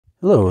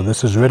Hello,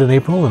 this is Red and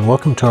April, and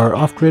welcome to our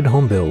off-grid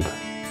home build.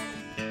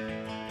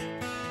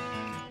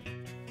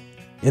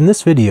 In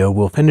this video,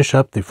 we'll finish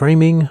up the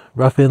framing,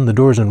 rough in the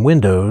doors and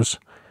windows,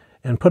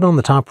 and put on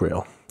the top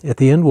rail. At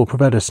the end, we'll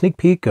provide a sneak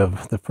peek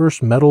of the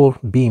first metal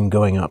beam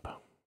going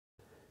up.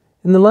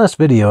 In the last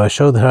video, I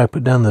showed that I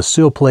put down the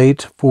sill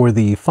plate for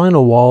the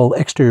final wall,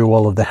 exterior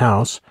wall of the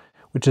house,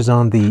 which is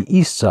on the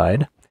east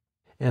side.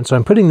 And so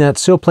I'm putting that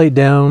sill plate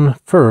down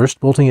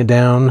first, bolting it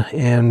down,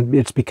 and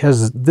it's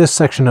because this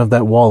section of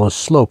that wall is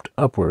sloped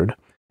upward.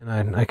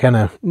 And I kind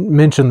of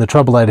mentioned the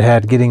trouble I'd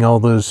had getting all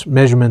those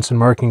measurements and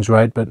markings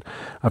right, but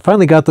I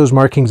finally got those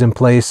markings in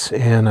place,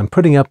 and I'm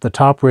putting up the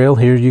top rail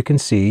here, you can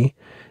see.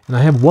 And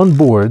I have one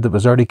board that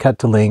was already cut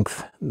to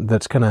length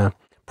that's kind of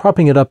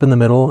propping it up in the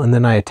middle, and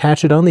then I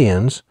attach it on the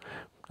ends.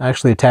 I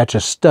actually attach a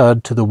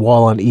stud to the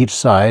wall on each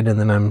side, and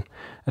then I'm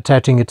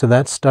attaching it to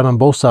that stud on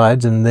both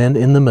sides and then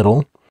in the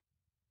middle.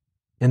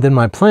 And then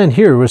my plan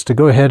here was to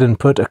go ahead and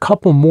put a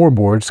couple more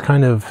boards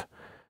kind of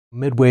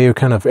midway or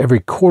kind of every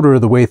quarter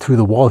of the way through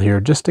the wall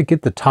here, just to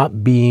get the top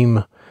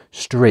beam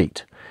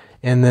straight.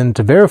 And then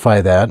to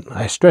verify that,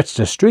 I stretched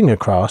a string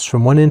across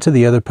from one end to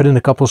the other, put in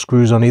a couple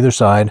screws on either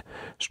side,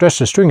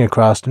 stretched a string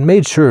across, and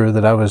made sure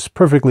that I was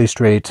perfectly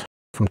straight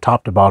from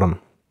top to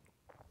bottom.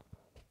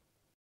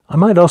 I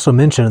might also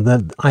mention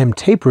that I'm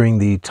tapering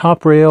the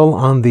top rail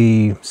on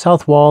the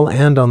south wall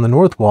and on the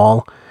north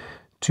wall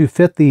to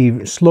fit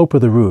the slope of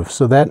the roof.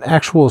 So that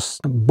actual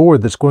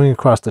board that's going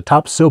across the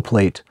top sill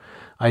plate,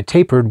 I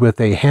tapered with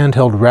a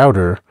handheld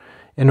router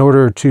in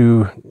order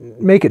to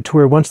make it to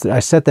where once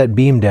I set that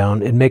beam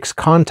down, it makes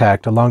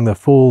contact along the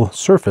full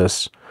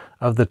surface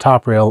of the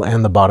top rail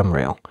and the bottom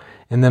rail.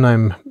 And then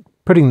I'm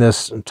putting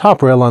this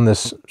top rail on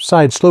this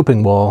side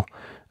sloping wall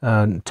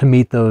to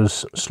meet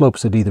those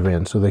slopes at either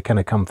end, so they kind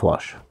of come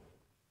flush.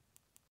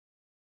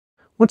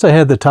 Once I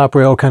had the top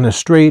rail kind of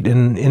straight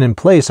and in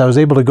place, I was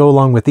able to go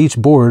along with each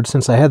board,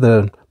 since I had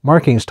the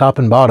markings top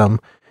and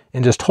bottom,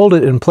 and just hold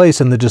it in place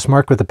and then just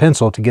mark with a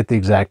pencil to get the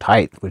exact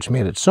height, which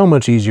made it so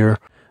much easier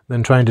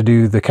than trying to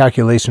do the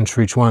calculations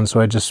for each one. So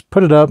I just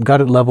put it up,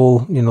 got it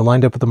level,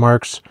 lined up with the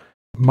marks,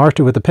 marked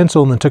it with a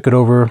pencil, and then took it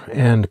over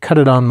and cut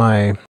it on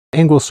my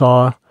angle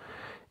saw.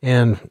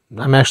 And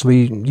I'm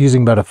actually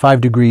using about a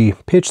 5-degree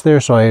pitch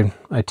there, so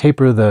I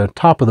taper the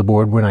top of the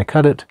board when I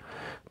cut it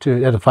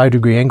at a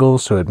 5-degree angle,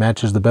 so it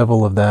matches the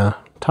bevel of the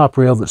top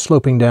rail that's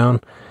sloping down.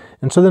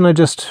 And so then I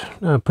just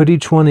put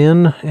each one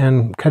in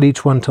and cut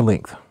each one to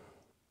length.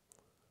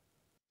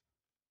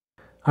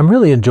 I'm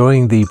really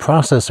enjoying the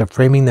process of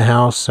framing the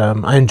house.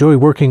 I enjoy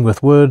working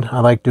with wood. I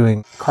like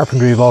doing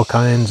carpentry of all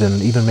kinds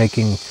and even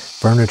making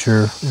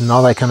furniture and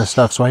all that kind of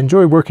stuff. So I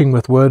enjoy working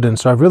with wood, and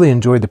so I've really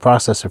enjoyed the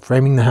process of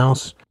framing the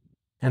house.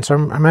 And so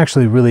I'm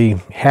actually really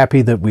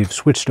happy that we've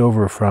switched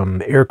over from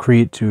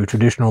aircrete to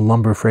traditional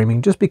lumber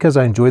framing, just because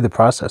I enjoy the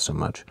process so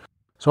much.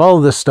 So all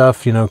of this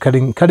stuff,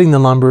 cutting the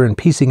lumber and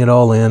piecing it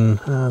all in,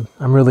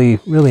 I'm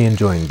really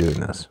enjoying doing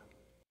this.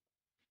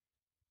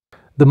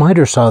 The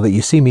miter saw that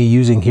you see me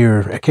using here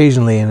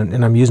occasionally,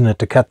 and I'm using it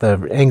to cut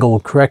the angle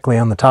correctly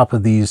on the top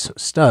of these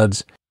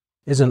studs,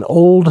 is an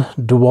old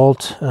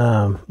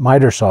DeWalt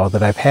miter saw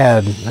that I've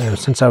had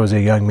since I was a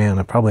young man.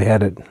 I probably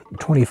had it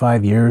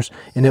 25 years,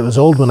 and it was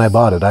old when I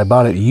bought it. I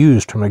bought it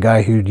used from a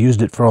guy who'd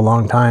used it for a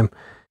long time,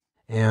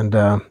 and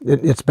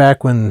it's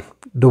back when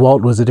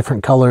DeWalt was a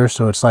different color,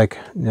 so it's like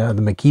the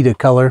Makita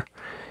color.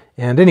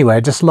 And anyway, I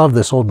just love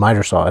this old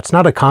miter saw. It's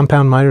not a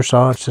compound miter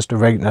saw, it's just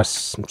a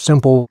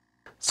simple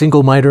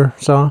single miter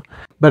saw.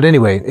 But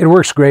anyway, it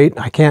works great.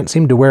 I can't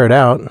seem to wear it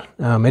out.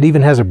 It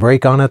even has a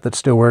brake on it that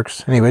still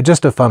works. Anyway,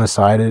 just a fun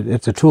aside.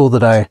 It's a tool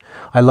that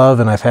I love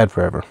and I've had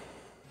forever.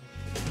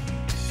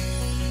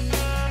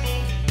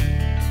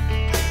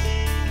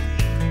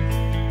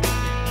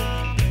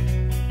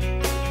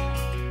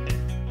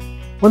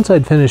 Once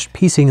I'd finished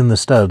piecing in the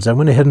studs, I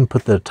went ahead and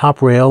put the top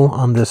rail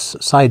on this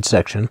side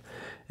section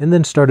and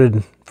then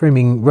started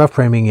rough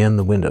framing in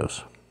the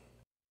windows.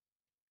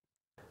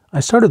 I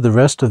started the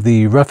rest of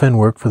the rough end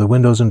work for the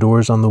windows and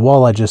doors on the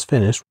wall I just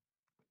finished.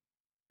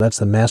 That's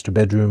the master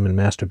bedroom and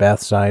master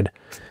bath side.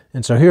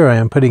 And so here I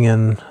am putting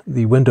in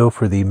the window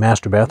for the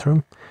master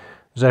bathroom.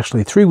 There's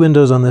actually 3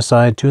 windows on this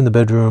side, 2 in the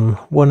bedroom,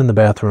 1 in the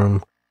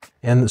bathroom.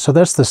 And so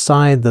that's the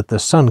side that the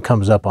sun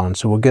comes up on.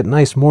 So we'll get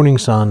nice morning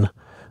sun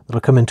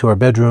that'll come into our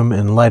bedroom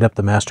and light up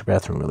the master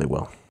bathroom really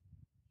well.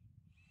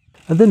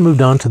 I then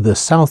moved on to the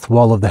south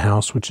wall of the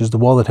house, which is the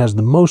wall that has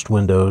the most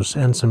windows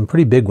and some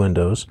pretty big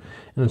windows.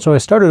 And so I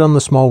started on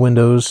the small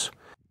windows.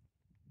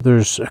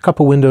 There's a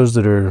couple windows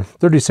that are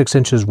 36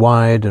 inches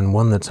wide and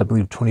one that's, I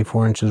believe,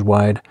 24 inches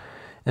wide.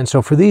 And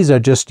so for these, I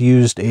just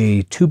used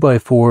a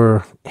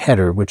 2x4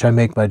 header, which I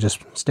make by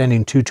just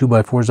standing 2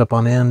 2x4s up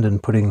on end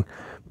and putting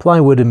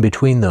plywood in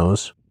between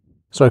those.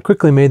 So I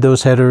quickly made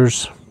those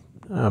headers,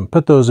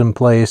 put those in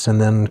place,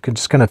 and then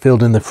just kind of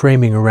filled in the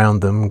framing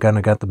around them, kind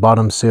of got the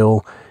bottom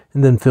sill,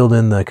 and then filled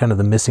in the kind of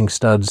the missing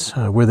studs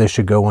where they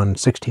should go on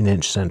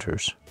 16-inch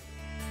centers.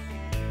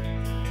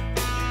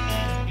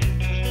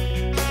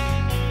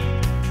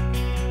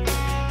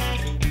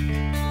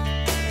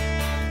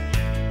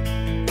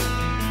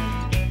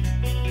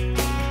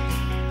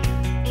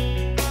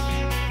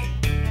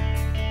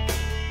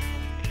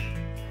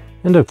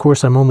 And of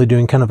course I'm only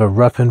doing kind of a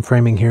rough-in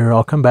framing here.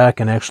 I'll come back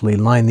and actually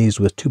line these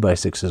with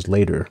 2x6s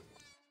later.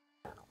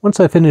 Once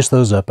I finished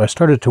those up, I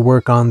started to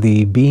work on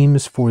the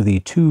beams for the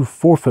 2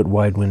 4-foot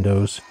wide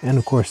windows and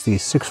of course the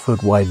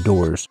 6-foot wide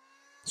doors.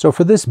 So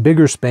for this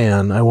bigger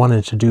span, I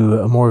wanted to do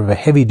a more of a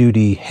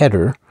heavy-duty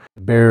header,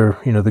 bear,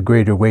 the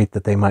greater weight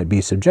that they might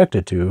be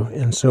subjected to.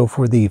 And so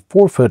for the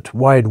 4-foot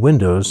wide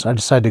windows, I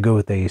decided to go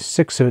with a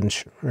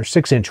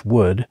 6-inch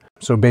wood.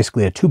 So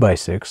basically a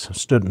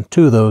 2x6.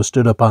 Two of those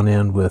stood up on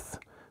end with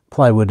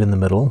plywood in the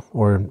middle,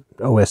 or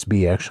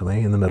OSB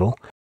actually in the middle.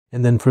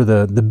 And then for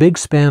the big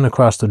span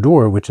across the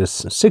door, which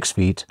is 6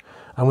 feet,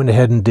 I went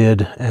ahead and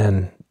did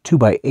an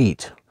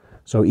 2x8.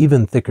 So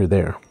even thicker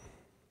there.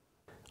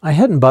 I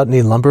hadn't bought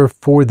any lumber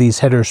for these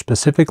headers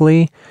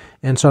specifically,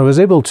 and so I was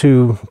able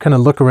to kind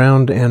of look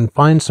around and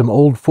find some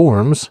old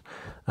forms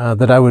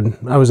that I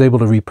was able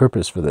to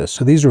repurpose for this.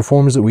 So these are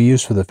forms that we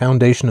used for the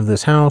foundation of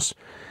this house,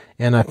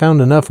 and I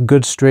found enough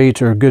good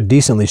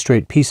decently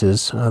straight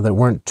pieces that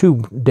weren't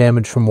too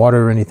damaged from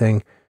water or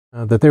anything,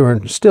 that they were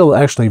still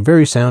actually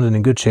very sound and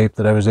in good shape,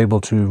 that I was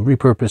able to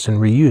repurpose and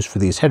reuse for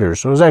these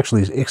headers. So I was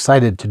actually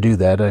excited to do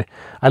that.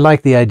 I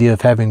like the idea of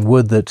having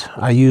wood that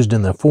I used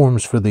in the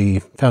forms for the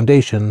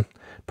foundation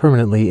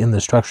permanently in the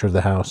structure of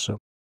the house. So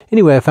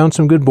anyway, I found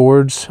some good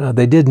boards.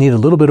 They did need a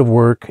little bit of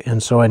work,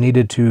 and so I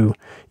needed to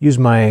use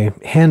my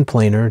hand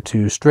planer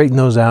to straighten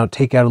those out,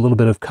 take out a little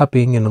bit of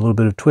cupping and a little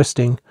bit of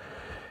twisting.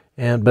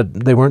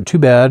 But they weren't too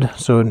bad,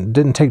 so it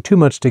didn't take too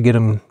much to get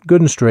them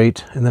good and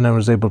straight, and then I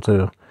was able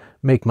to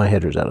make my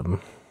headers out of them.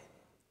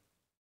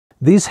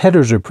 These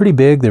headers are pretty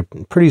big, they're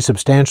pretty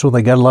substantial,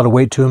 they got a lot of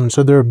weight to them,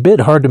 so they're a bit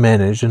hard to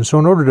manage. And so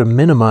in order to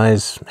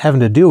minimize having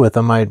to deal with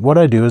them, what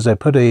I do is I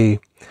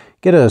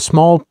get a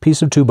small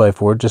piece of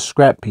 2x4, just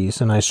scrap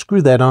piece, and I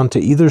screw that onto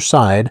either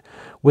side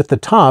with the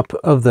top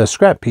of the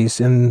scrap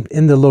piece in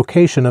the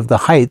location of the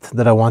height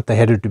that I want the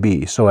header to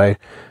be. So I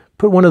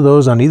put one of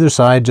those on either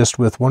side just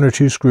with 1 or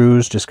 2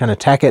 screws, just kind of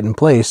tack it in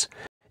place.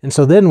 And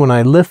so then when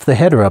I lift the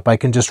header up, I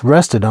can just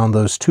rest it on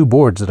those 2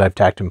 boards that I've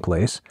tacked in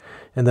place.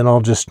 And then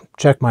I'll just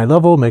check my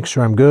level, make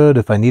sure I'm good.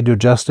 If I need to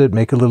adjust it,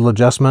 make a little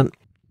adjustment.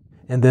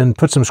 And then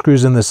put some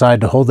screws in the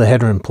side to hold the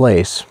header in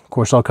place. Of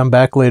course, I'll come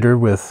back later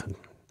with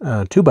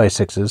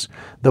 2x6s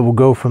that will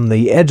go from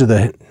the edge of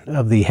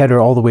the header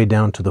all the way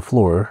down to the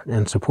floor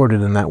and support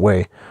it in that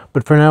way.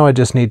 But for now, I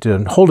just need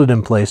to hold it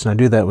in place, and I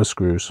do that with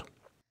screws.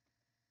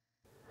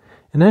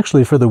 And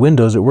actually for the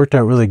windows, it worked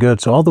out really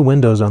good. So all the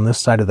windows on this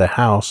side of the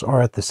house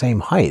are at the same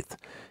height.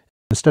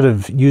 Instead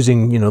of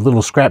using,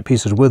 little scrap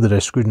pieces of wood that I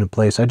screwed into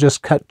place, I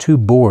just cut 2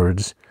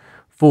 boards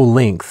full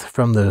length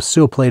from the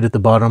sill plate at the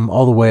bottom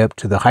all the way up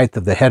to the height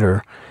of the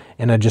header.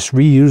 And I just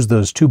reused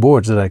those 2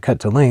 boards that I cut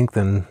to length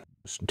and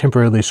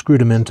temporarily screwed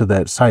them into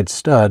that side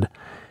stud.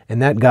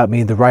 And that got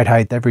me the right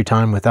height every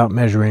time without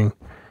measuring.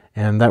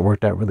 And that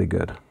worked out really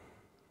good.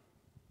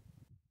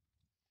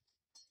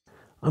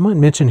 I might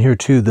mention here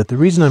too that the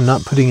reason I'm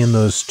not putting in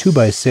those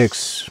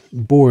 2x6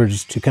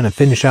 boards to kind of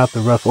finish out the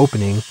rough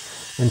opening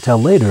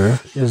until later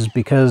is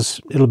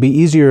because it'll be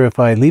easier if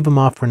I leave them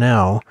off for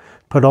now,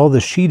 put all the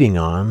sheeting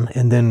on,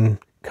 and then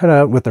cut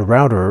out with the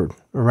router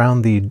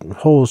around the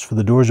holes for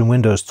the doors and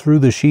windows through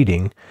the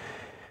sheeting.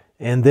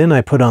 And then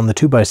I put on the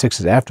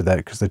 2x6s after that,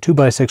 because the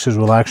 2x6s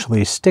will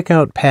actually stick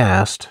out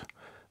past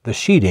the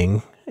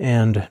sheeting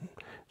and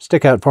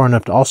stick out far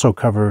enough to also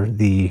cover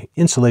the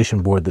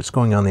insulation board that's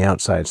going on the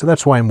outside. So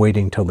that's why I'm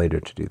waiting till later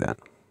to do that.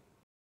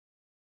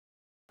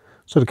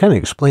 So to kind of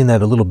explain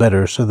that a little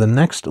better, so the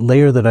next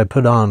layer that I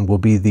put on will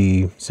be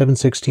the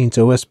 7/16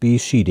 OSB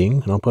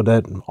sheeting, and I'll put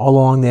that all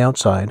along the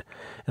outside,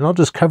 and I'll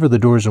just cover the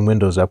doors and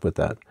windows up with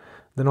that.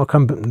 Then I'll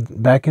come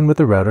back in with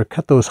the router,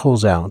 cut those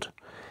holes out,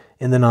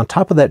 and then on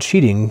top of that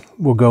sheeting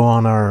will go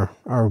on our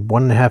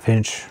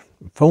 1.5-inch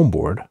foam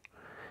board.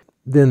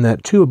 Then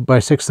that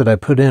 2x6 that I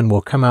put in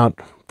will come out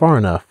far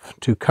enough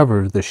to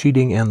cover the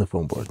sheeting and the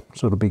foam board.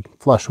 So it'll be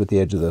flush with the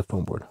edge of the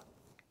foam board.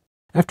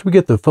 After we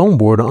get the foam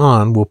board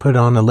on, we'll put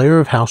on a layer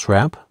of house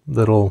wrap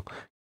that'll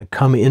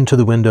come into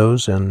the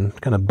windows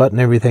and kind of button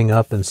everything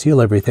up and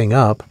seal everything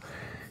up.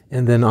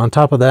 And then on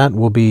top of that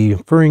will be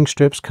furring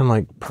strips, kind of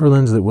like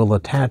purlins, that we'll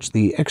attach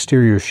the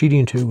exterior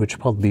sheeting to, which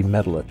will probably be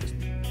metal.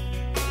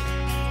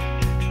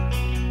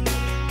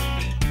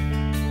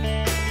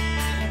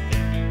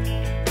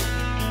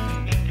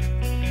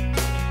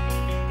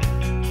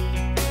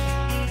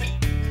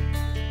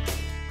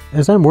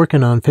 As I'm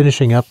working on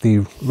finishing up the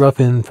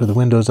rough-in for the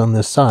windows on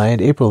this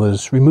side, April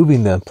is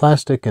removing the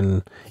plastic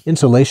and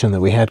insulation that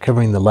we had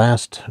covering the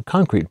last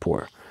concrete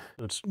pour.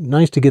 So it's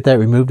nice to get that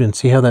removed and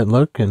see how that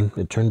looked, and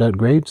it turned out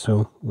great.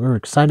 So we're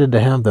excited to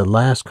have the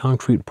last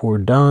concrete pour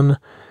done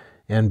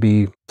and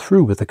be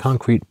through with the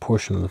concrete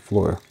portion of the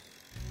floor.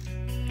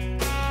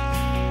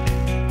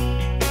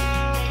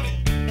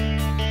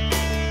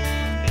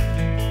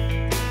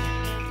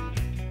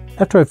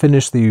 After I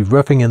finished the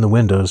roughing in the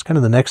windows, kind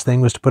of the next thing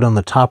was to put on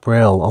the top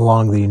rail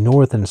along the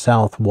north and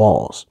south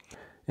walls.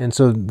 And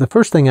so the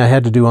first thing I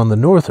had to do on the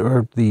north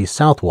or the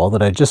south wall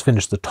that I just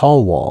finished the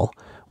tall wall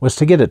was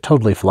to get it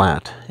totally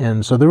flat.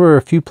 And so there were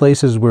a few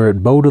places where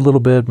it bowed a little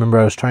bit. Remember,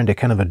 I was trying to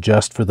kind of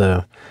adjust for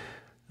the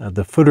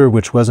footer,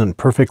 which wasn't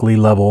perfectly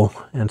level.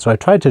 And so I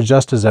tried to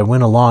adjust as I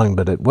went along,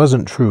 but it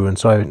wasn't true. And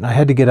so I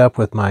had to get up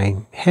with my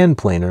hand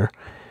planer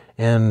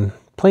and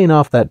plane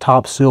off that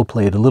top sill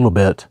plate a little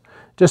bit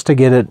just to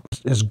get it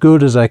as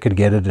good as I could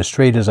get it, as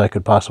straight as I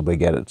could possibly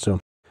get it. So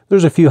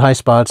there's a few high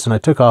spots, and I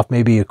took off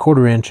maybe a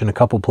 1/4 inch in a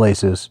couple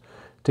places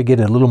to get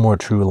it a little more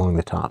true along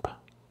the top.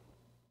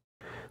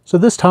 So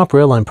this top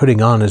rail I'm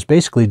putting on is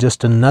basically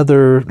just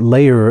another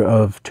layer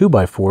of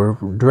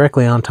 2x4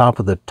 directly on top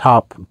of the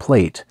top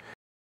plate.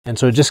 And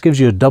so it just gives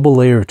you a double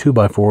layer of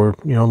 2x4,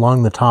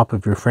 along the top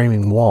of your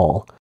framing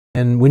wall.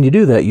 And when you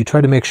do that, you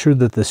try to make sure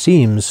that the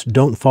seams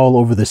don't fall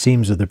over the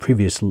seams of the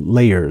previous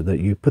layer, that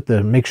you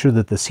make sure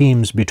that the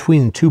seams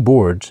between two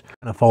boards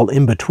kind of fall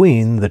in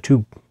between the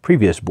two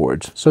previous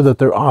boards so that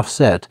they're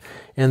offset,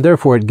 and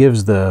therefore it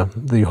gives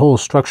the whole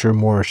structure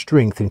more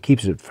strength and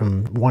keeps it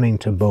from wanting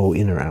to bow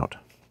in or out.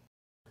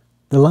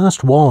 The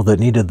last wall that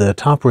needed the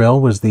top rail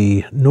was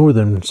the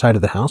northern side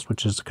of the house,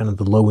 which is kind of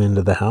the low end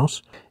of the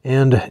house.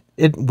 And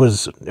it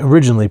was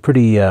originally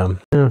pretty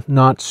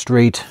not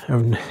straight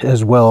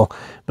as well,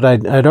 but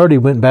I'd already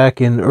went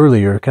back in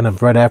earlier, kind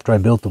of right after I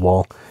built the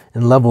wall,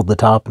 and leveled the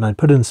top, and I'd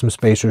put in some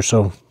spacers,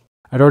 so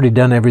I'd already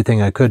done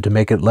everything I could to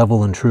make it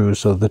level and true.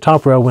 So the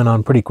top rail went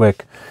on pretty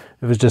quick.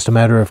 It was just a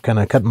matter of kind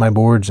of cutting my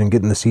boards and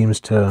getting the seams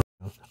to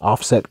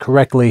offset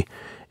correctly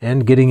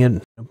and getting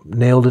it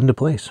nailed into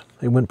place.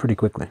 It went pretty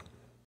quickly.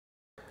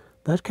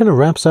 That kind of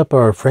wraps up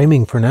our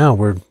framing for now.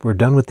 We're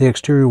done with the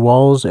exterior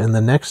walls, and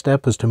the next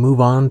step is to move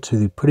on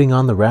to putting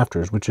on the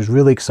rafters, which is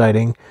really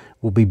exciting.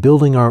 We'll be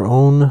building our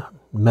own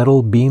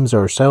metal beams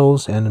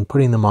ourselves and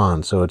putting them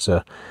on. So it's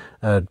a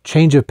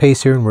change of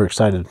pace here, and we're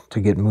excited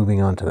to get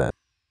moving on to that.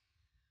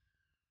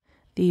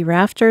 The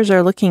rafters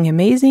are looking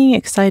amazing.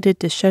 Excited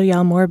to show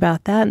y'all more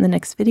about that in the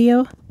next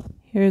video.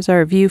 Here's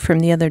our view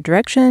from the other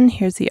direction.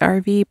 Here's the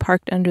RV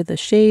parked under the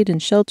shade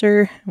and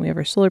shelter. We have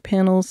our solar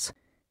panels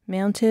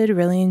mounted,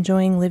 really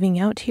enjoying living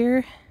out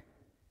here.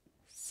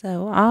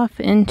 So off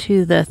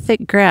into the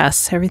thick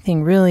grass.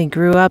 Everything really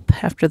grew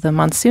up after the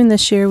monsoon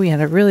this year. We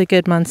had a really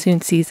good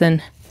monsoon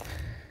season.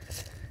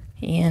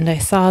 And I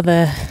saw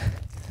the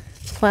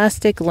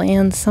plastic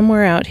land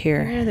somewhere out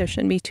here. There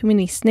shouldn't be too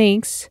many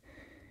snakes.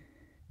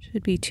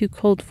 Should be too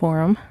cold for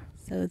them.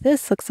 So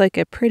this looks like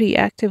a pretty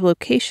active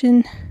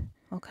location.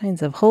 All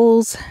kinds of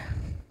holes.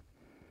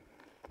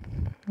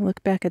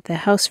 Look back at the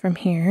house from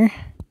here.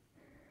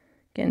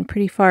 Getting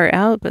pretty far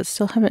out, but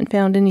still haven't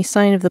found any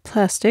sign of the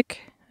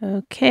plastic.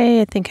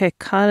 Okay, I think I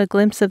caught a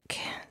glimpse of...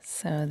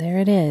 So there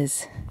it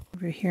is.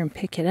 Over here and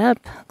pick it up.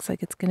 Looks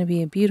like it's going to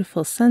be a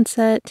beautiful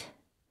sunset.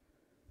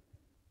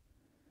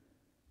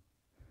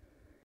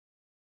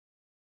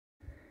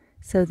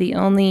 So the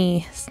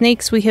only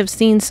snakes we have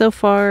seen so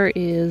far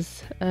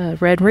is a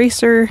red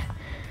racer,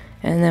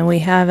 and then we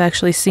have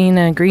actually seen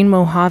a green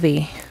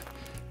Mojave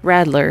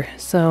rattler.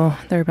 So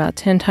they're about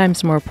 10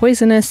 times more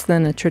poisonous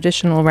than a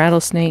traditional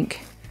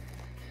rattlesnake.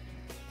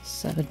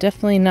 So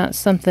definitely not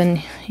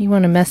something you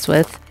want to mess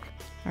with.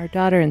 Our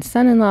daughter and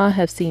son-in-law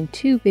have seen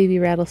 2 baby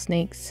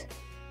rattlesnakes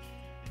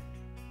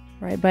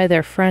right by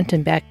their front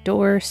and back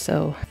door,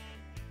 so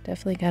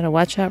definitely got to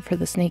watch out for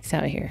the snakes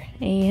out here.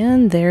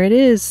 And there it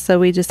is. So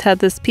we just had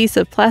this piece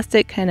of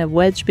plastic kind of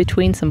wedged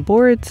between some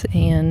boards,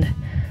 and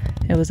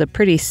it was a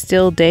pretty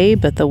still day,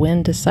 but the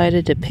wind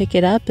decided to pick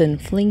it up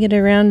and fling it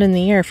around in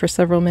the air for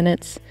several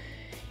minutes.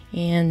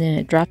 And then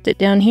it dropped it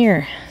down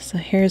here. So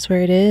here's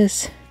where it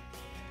is,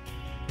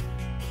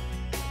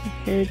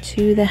 compared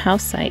to the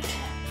house site.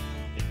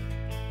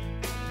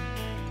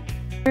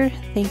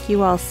 Thank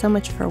you all so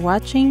much for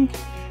watching,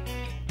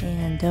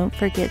 and don't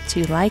forget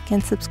to like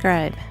and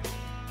subscribe.